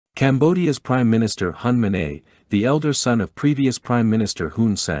Cambodia's Prime Minister Hun Manet, the elder son of previous Prime Minister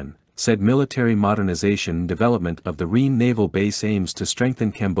Hun Sen, said military modernization and development of the Ream Naval Base aims to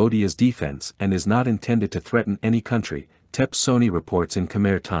strengthen Cambodia's defense and is not intended to threaten any country, Tep Sony reports in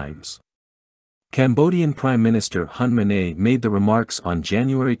Khmer Times. Cambodian Prime Minister Hun Manet made the remarks on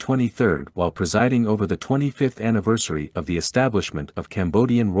January 23 while presiding over the 25th anniversary of the establishment of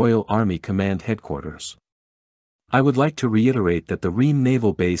Cambodian Royal Army Command Headquarters. I would like to reiterate that the Ream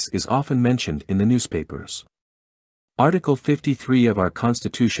Naval Base is often mentioned in the newspapers. Article 53 of our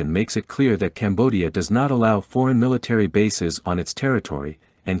Constitution makes it clear that Cambodia does not allow foreign military bases on its territory,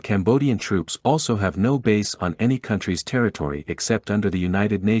 and Cambodian troops also have no base on any country's territory except under the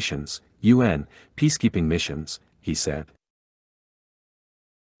United Nations, UN, peacekeeping missions, he said.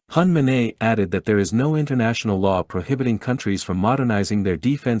 Hun Manet added that there is no international law prohibiting countries from modernizing their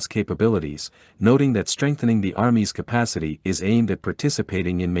defense capabilities, noting that strengthening the army's capacity is aimed at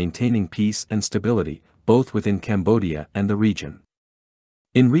participating in maintaining peace and stability, both within Cambodia and the region.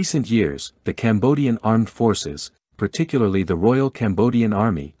 In recent years, the Cambodian armed forces, particularly the Royal Cambodian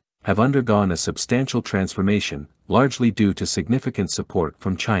Army, have undergone a substantial transformation, largely due to significant support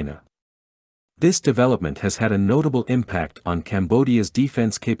from China. This development has had a notable impact on Cambodia's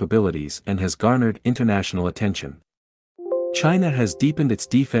defense capabilities and has garnered international attention. China has deepened its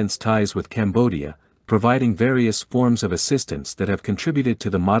defense ties with Cambodia, providing various forms of assistance that have contributed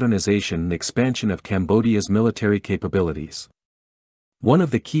to the modernization and expansion of Cambodia's military capabilities. One of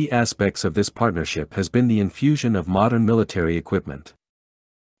the key aspects of this partnership has been the infusion of modern military equipment.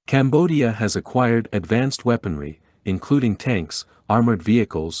 Cambodia has acquired advanced weaponry, including tanks, armored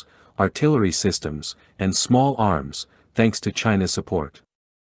vehicles, artillery systems, and small arms, thanks to China's support.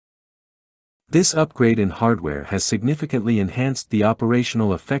 This upgrade in hardware has significantly enhanced the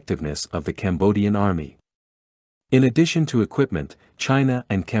operational effectiveness of the Cambodian army. In addition to equipment, China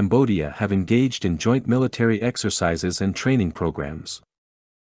and Cambodia have engaged in joint military exercises and training programs.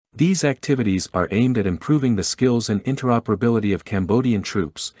 These activities are aimed at improving the skills and interoperability of Cambodian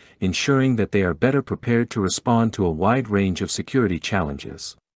troops, ensuring that they are better prepared to respond to a wide range of security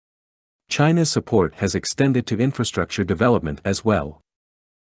challenges. China's support has extended to infrastructure development as well.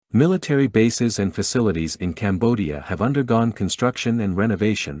 Military bases and facilities in Cambodia have undergone construction and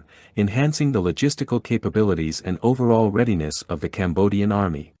renovation, enhancing the logistical capabilities and overall readiness of the Cambodian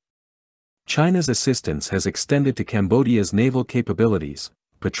army. China's assistance has extended to Cambodia's naval capabilities.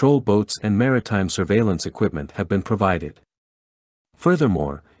 Patrol boats and maritime surveillance equipment have been provided.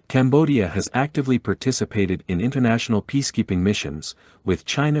 Furthermore, Cambodia has actively participated in international peacekeeping missions, with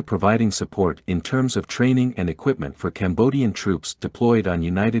China providing support in terms of training and equipment for Cambodian troops deployed on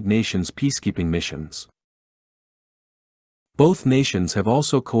United Nations peacekeeping missions. Both nations have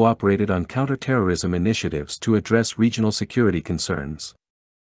also cooperated on counterterrorism initiatives to address regional security concerns.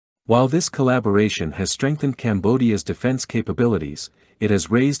 While this collaboration has strengthened Cambodia's defense capabilities, it has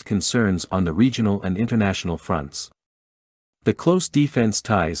raised concerns on the regional and international fronts. The close defense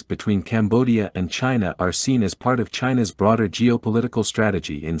ties between Cambodia and China are seen as part of China's broader geopolitical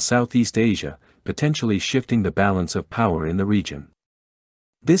strategy in Southeast Asia, potentially shifting the balance of power in the region.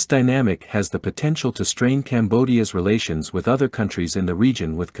 This dynamic has the potential to strain Cambodia's relations with other countries in the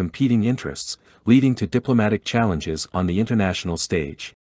region with competing interests, leading to diplomatic challenges on the international stage.